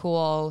really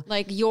cool.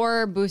 Like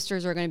your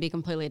boosters are going to be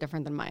completely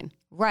different than mine.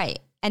 Right.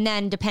 And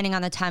then depending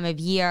on the time of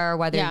year,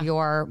 whether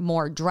you're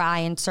more dry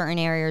in certain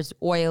areas,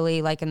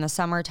 oily, like in the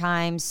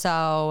summertime.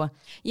 So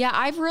yeah,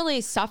 I've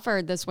really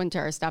suffered this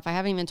winter stuff. I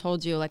haven't even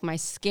told you, like my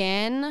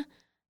skin,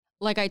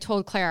 like I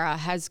told Clara,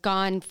 has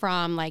gone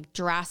from like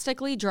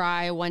drastically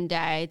dry one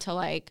day to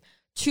like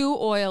too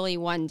oily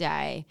one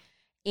day.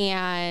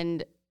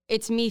 And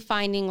it's me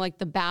finding like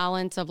the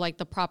balance of like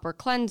the proper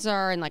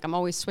cleanser and like I'm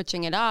always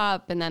switching it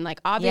up. And then like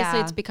obviously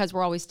it's because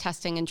we're always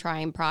testing and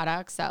trying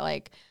products that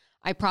like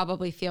I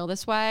probably feel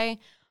this way.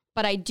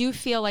 But I do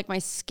feel like my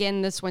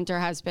skin this winter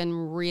has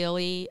been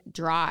really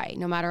dry,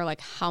 no matter like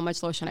how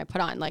much lotion I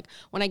put on. Like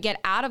when I get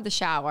out of the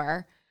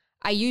shower,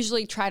 I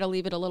usually try to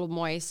leave it a little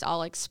moist. I'll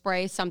like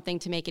spray something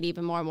to make it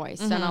even more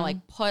moist. And I'll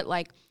like put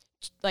like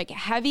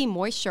heavy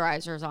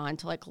moisturizers on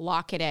to like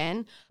lock it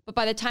in. But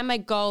by the time I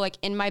go like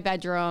in my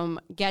bedroom,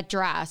 get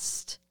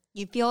dressed,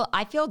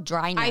 I feel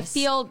dryness. I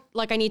feel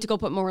like I need to go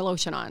put more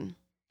lotion on.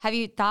 Have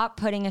you thought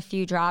putting a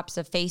few drops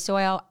of face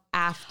oil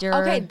after?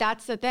 Okay,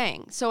 that's the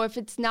thing. So if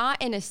it's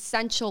not an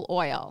essential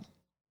oil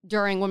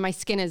during when my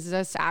skin is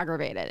this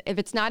aggravated, if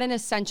it's not an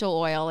essential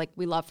oil like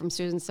we love from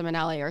Susan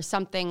Simonelli or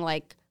something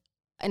like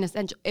an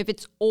essential, if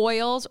it's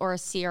oils or a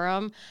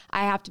serum,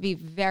 I have to be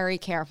very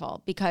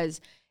careful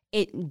because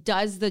it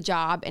does the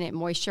job and it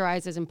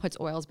moisturizes and puts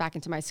oils back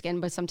into my skin,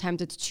 but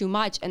sometimes it's too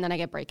much and then I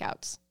get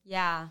breakouts.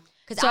 Yeah.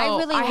 So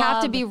I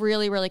have to be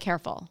really, really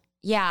careful.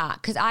 Yeah,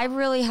 because I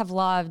really have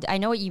loved, I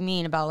know what you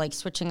mean about like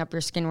switching up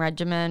your skin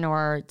regimen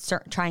or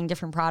trying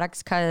different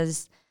products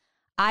because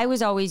I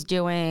was always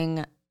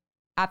doing,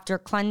 after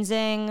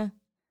cleansing,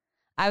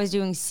 I was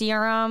doing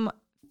serum,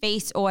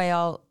 face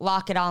oil,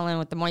 lock it all in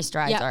with the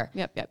moisturizer.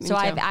 Yep. So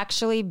I've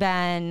actually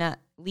been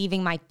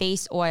leaving my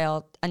face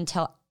oil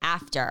until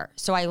after.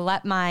 So I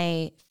let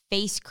my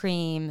face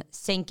cream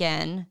sink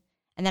in,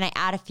 and then I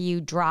add a few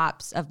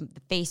drops of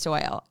the face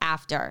oil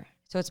after.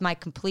 So it's my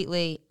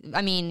completely,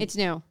 I mean, It's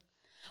new.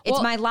 it's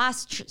Well- my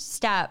last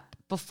step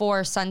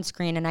before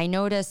sunscreen, and I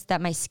noticed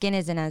that my skin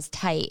isn't as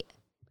tight.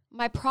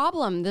 My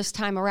problem this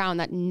time around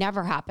that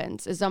never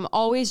happens is I'm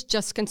always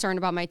just concerned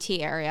about my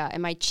T area,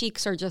 and my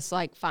cheeks are just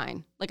like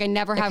fine. Like I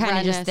never have Kind of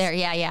redness. just there.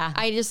 Yeah.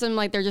 I just am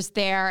like, they're just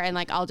there, and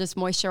like I'll just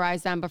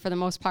moisturize them. But for the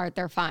most part,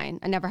 they're fine.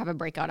 I never have a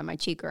breakout on my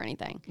cheek or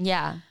anything.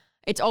 Yeah.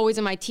 It's always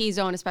in my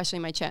T-zone, especially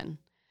my chin.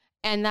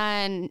 And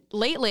then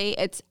lately,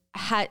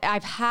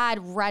 I've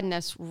had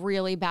redness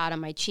really bad on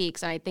my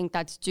cheeks, and I think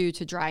that's due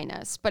to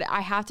dryness. But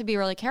I have to be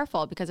really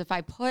careful because if I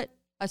put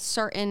a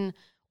certain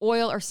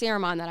oil or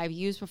serum on that I've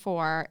used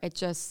before, it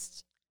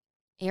just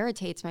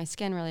irritates my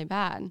skin really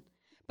bad.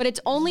 But it's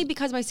only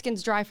because my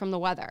skin's dry from the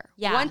weather.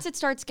 Yeah. Once it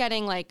starts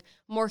getting like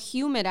more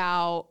humid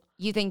out,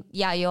 You think,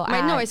 you'll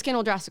my skin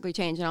will drastically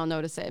change and I'll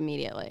notice it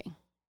immediately.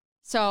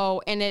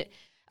 So, and it,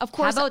 of How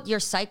course, about your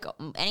cycle?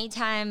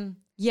 Anytime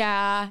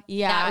yeah,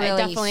 that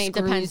really it definitely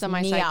depends screws on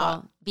my me cycle.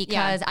 up,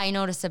 because I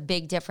noticed a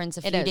big difference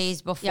a It few is.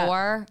 days Yeah.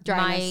 before.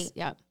 Dryness,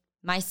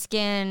 My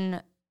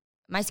skin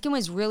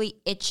was really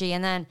itchy,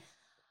 and then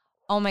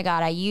oh my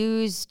God, I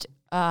used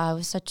a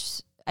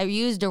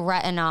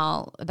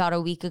retinol about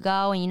a week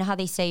ago, and you know how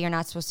they say you're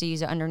not supposed to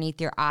use it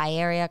underneath your eye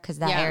area because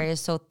that area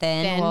is so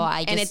thin. Well,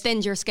 and it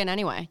thins your skin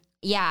anyway.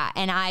 Yeah,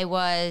 and I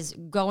was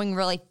going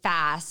really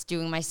fast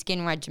doing my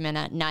skin regimen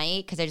at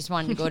night because I just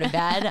wanted to go to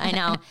bed. I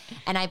know.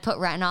 And I put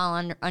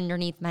retinol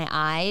underneath my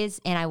eyes,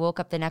 and I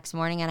woke up the next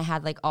morning and I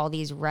had like all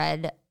these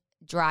red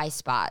dry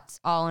spots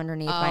all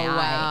underneath my eye.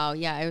 Wow.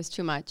 Yeah, it was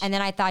too much. And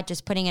then I thought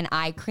just putting an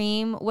eye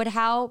cream would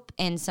help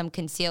and some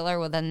concealer.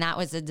 Well, then that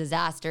was a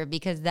disaster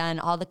because then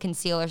all the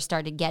concealer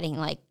started getting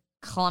like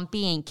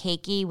clumpy and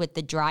cakey with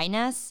the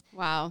dryness.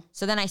 Wow.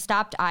 So then I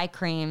stopped eye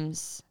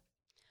creams.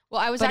 Well,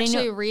 I was But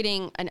actually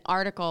reading an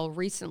article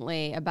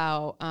recently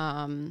about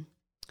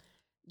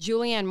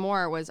Julianne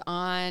Moore was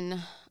on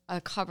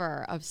a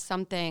cover of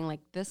something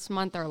like this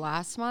month or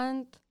last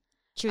month.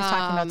 She was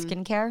talking about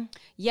skincare.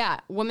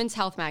 Yeah, Women's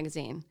Health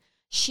magazine.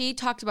 She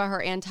talked about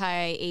her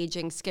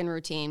anti-aging skin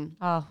routine.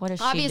 Oh, what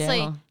does Obviously,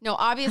 she do? no,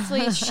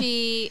 obviously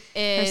she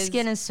Her is.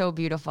 skin is so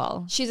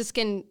beautiful. She's a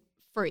skin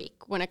freak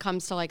when it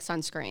comes to like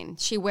sunscreen.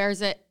 She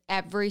wears it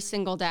every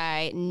single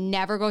day,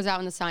 never goes out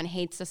in the sun,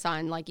 hates the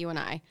sun like you and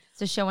I.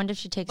 So I wonder if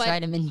she takes But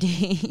vitamin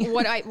D.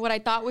 what I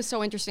thought was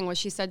so interesting was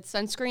she said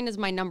sunscreen is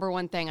my number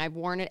one thing. I've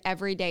worn it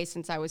every day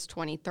since I was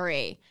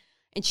 23.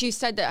 And she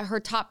said that her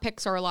top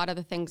picks are a lot of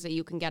the things that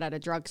you can get at a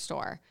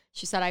drugstore.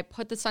 She said, I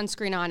put the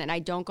sunscreen on and I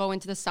don't go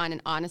into the sun.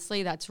 And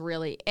honestly, that's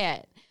really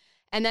it.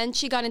 And then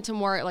she got into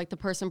more, like the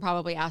person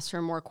probably asked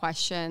her more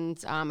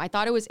questions. I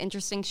thought it was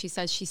interesting. She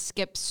says she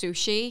skips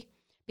sushi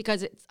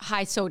because it's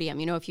high sodium.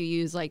 You know, if you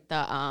use like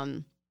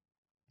the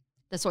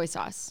soy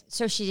sauce.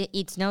 So she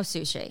eats no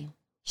sushi.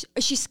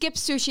 She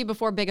skips sushi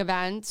before big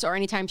events or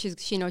anytime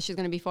she knows she's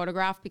going to be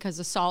photographed because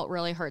the salt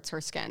really hurts her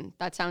skin.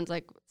 That sounds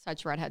like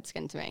such redhead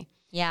skin to me.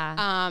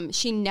 Yeah.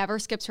 She never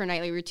skips her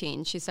nightly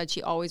routine. She said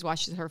she always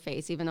washes her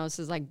face, even though this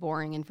is like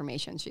boring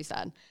information, she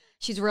said.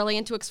 She's really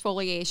into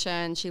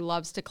exfoliation. She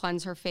loves to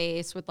cleanse her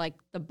face with like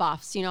the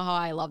buffs. You know how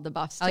I love the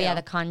buffs too. Oh yeah,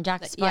 the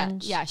konjac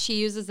sponge. Yeah, she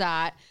uses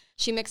that.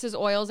 She mixes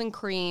oils and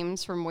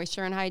creams for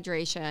moisture and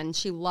hydration.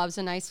 She loves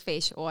a nice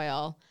face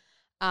oil.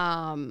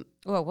 Oh,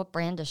 what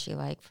brand does she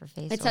like for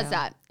face oil? It says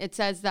that. It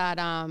says that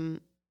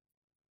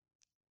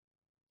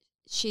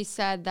she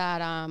said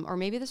that, or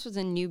maybe this was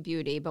in New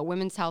Beauty, but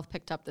Women's Health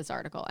picked up this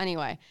article.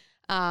 Anyway,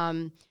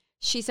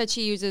 she said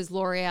she uses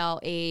L'Oreal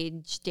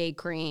Age Day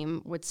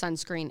Cream with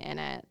sunscreen in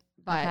it.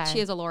 But she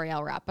has a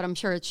L'Oreal wrap, but I'm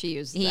sure she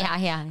uses it.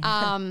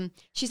 Yeah.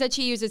 She said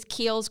she uses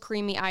Kiehl's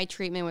Creamy Eye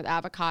Treatment with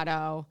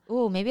avocado.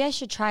 Oh, maybe I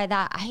should try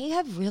that. I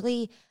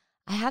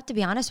have to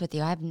be honest with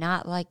you. I have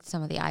not liked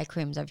some of the eye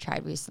creams I've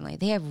tried recently.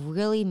 They have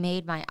really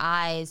made my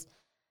eyes,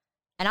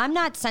 and I'm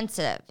not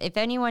sensitive. If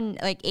anyone,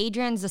 like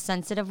Adrian's the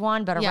sensitive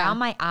one, but around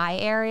my eye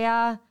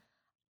area,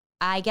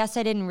 I guess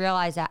I didn't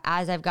realize that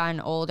as I've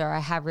gotten older, I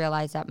have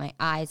realized that my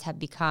eyes have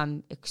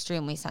become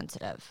extremely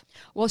sensitive.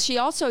 Well,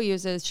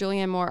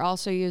 Julianne Moore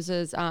also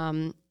uses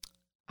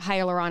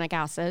hyaluronic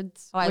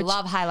acids. Oh, I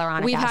love hyaluronic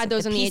acid. We've had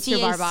those in the H2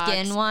 bar box.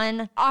 Skin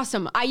one.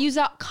 Awesome. I use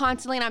that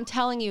constantly, and I'm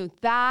telling you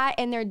that.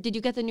 And did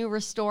you get the new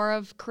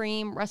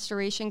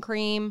restoration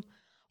cream?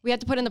 We had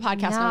to put in the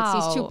podcast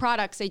notes. These two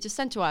products they just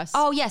sent to us.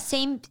 Oh yeah,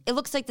 same. It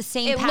looks like the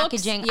same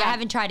packaging. I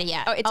haven't tried it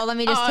yet. Let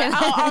me just.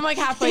 I'm like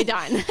halfway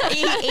done.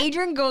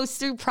 Adrian goes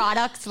through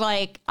products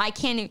like I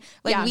can't even.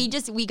 Like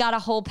we got a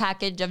whole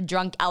package of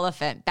Drunk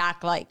Elephant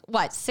back like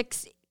what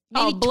 6.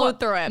 Maybe blew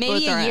through it.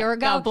 Maybe a year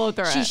ago. No, blew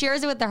through she it.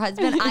 shares it with her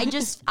husband. I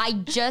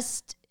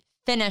just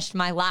finished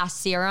my last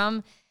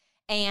serum,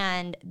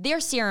 and their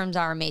serums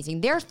are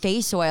amazing. Their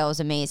face oil is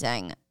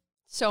amazing.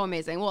 So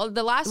amazing. Well,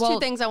 the last two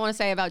things I want to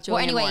say about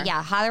Julianne anyway, Moore.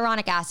 yeah,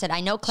 hyaluronic acid.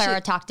 I know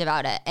Clara talked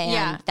about it,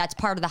 and that's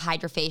part of the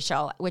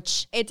hydrofacial,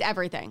 which it's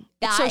everything.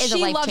 That so is she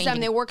loves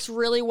life-changing. them. It works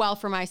really well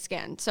for my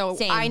skin. So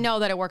Same. I know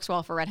that it works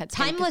well for redhead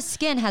skin. Timeless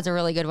Skin has a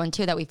really good one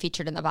too that we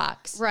featured in the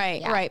box.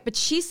 Right, right. But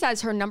she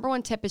says her number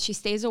one tip is she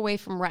stays away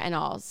from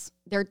retinols.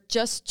 They're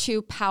just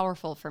too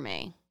powerful for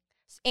me.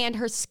 And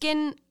her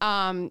skin,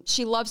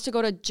 she loves to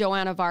go to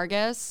Joanna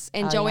Vargas,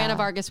 and Joanna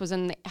Vargas was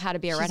in the How to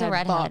Be a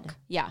Redhead book.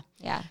 Yeah.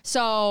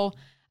 So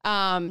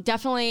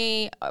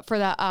definitely for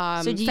the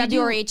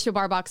February H2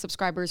 Bar Box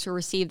subscribers who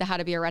received the How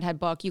to Be a Redhead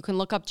book, you can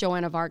look up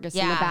Joanna Vargas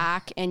in the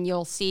back, and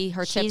you'll see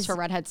her tips for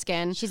redhead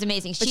skin. She's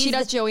amazing. But she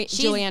does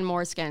Julianne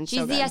Moore skin.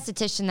 She's the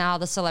esthetician that all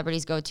the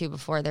celebrities go to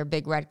before their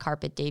big red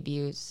carpet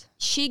debuts.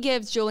 She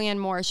gives Julianne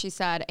Moore, she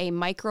said, a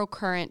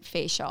microcurrent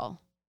facial.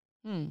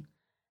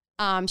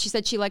 She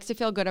said she likes to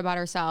feel good about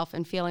herself,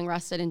 and feeling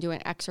rested and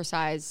doing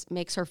exercise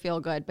makes her feel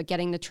good. But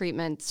getting the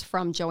treatments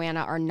from Joanna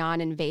are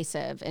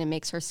non-invasive, and it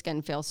makes her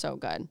skin feel so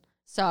good.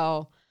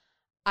 So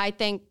I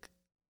think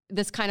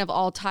this kind of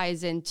all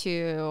ties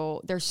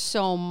into, there's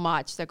so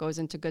much that goes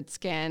into good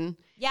skin.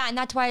 Yeah, and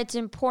that's why it's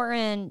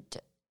important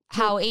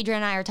how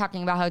Adrienne and I are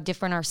talking about how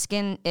different our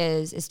skin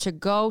is to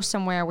go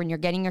somewhere when you're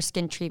getting your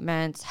skin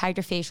treatments,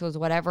 hydrofacials,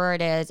 whatever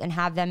it is, and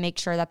have them make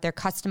sure that they're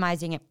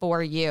customizing it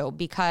for you.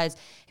 Because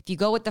if you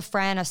go with a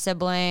friend, a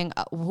sibling,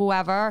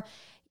 whoever,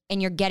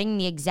 and you're getting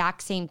the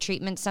exact same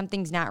treatment,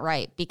 something's not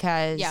right,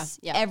 because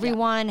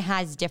everyone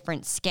has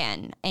different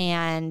skin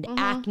and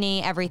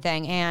acne,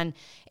 everything. And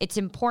it's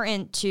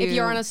important to... If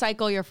you're on a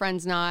cycle, your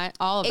friend's not,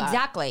 all of that.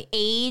 Exactly.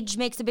 Age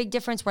makes a big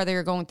difference, whether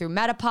you're going through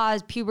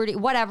menopause, puberty,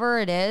 whatever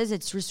it is.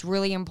 It's just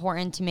really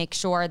important to make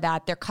sure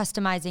that they're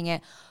customizing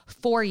it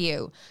for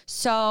you.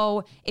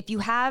 So if you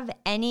have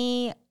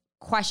any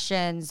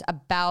questions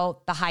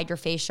about the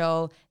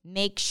hydrofacial,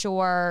 make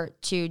sure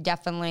to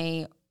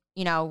definitely...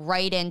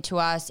 write into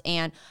us.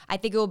 And I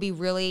think it will be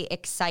really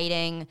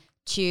exciting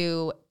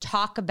to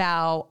talk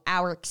about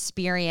our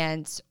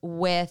experience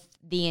with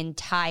the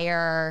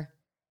entire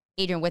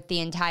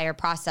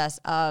process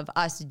of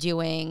us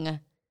doing.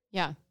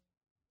 Yeah.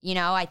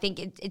 I think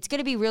it's going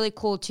to be really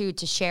cool too,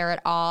 to share it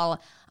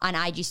all on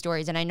IG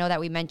stories. And I know that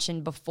we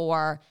mentioned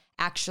before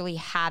actually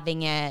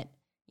having it,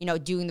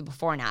 doing the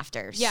before and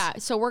afters. Yeah.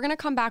 So we're going to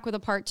come back with a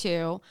part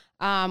 2.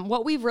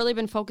 What we've really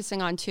been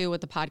focusing on too with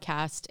the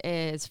podcast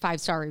is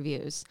 5-star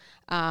reviews.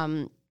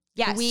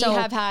 We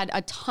have had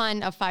a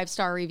ton of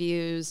 5-star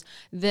reviews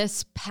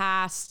this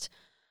past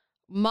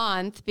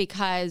month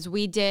because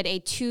we did a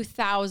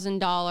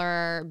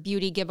 $2,000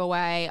 beauty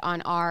giveaway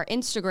on our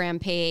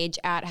Instagram page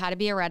at How to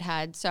Be a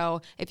Redhead.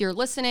 So if you're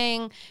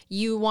listening,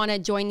 you want to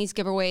join these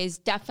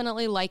giveaways,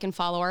 definitely like and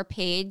follow our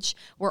page.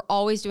 We're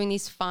always doing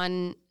these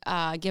fun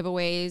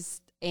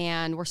giveaways,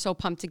 and we're so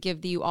pumped to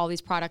give you all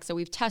these products that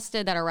we've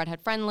tested that are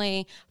redhead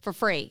friendly for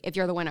free if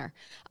you're the winner.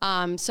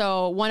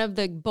 So one of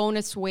the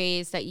bonus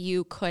ways that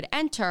you could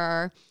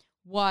enter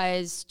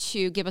was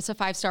to give us a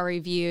 5-star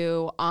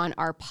review on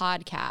our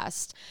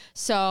podcast.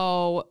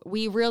 So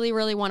we really,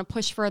 really want to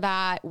push for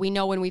that. We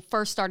know when we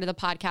first started the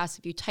podcast,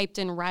 if you typed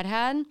in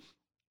redhead,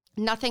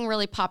 nothing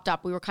really popped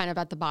up. We were kind of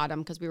at the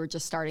bottom because we were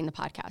just starting the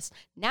podcast.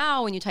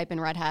 Now, when you type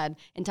in redhead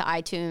into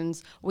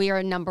iTunes, we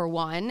are number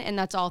 1, and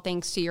that's all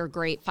thanks to your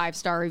great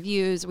 5-star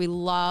reviews. We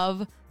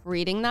love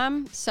reading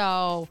them.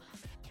 So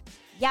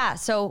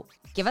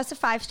give us a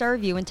 5-star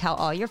review and tell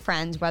all your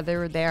friends,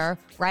 whether they're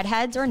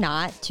redheads or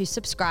not, to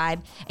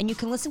subscribe. And you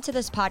can listen to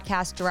this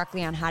podcast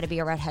directly on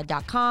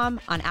howtobearedhead.com,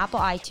 on Apple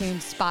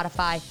iTunes,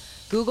 Spotify,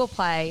 Google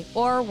Play,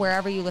 or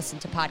wherever you listen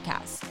to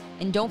podcasts.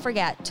 And don't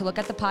forget to look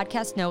at the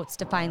podcast notes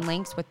to find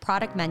links with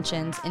product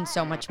mentions and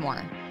so much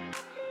more.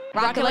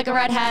 Rock it like a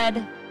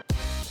redhead.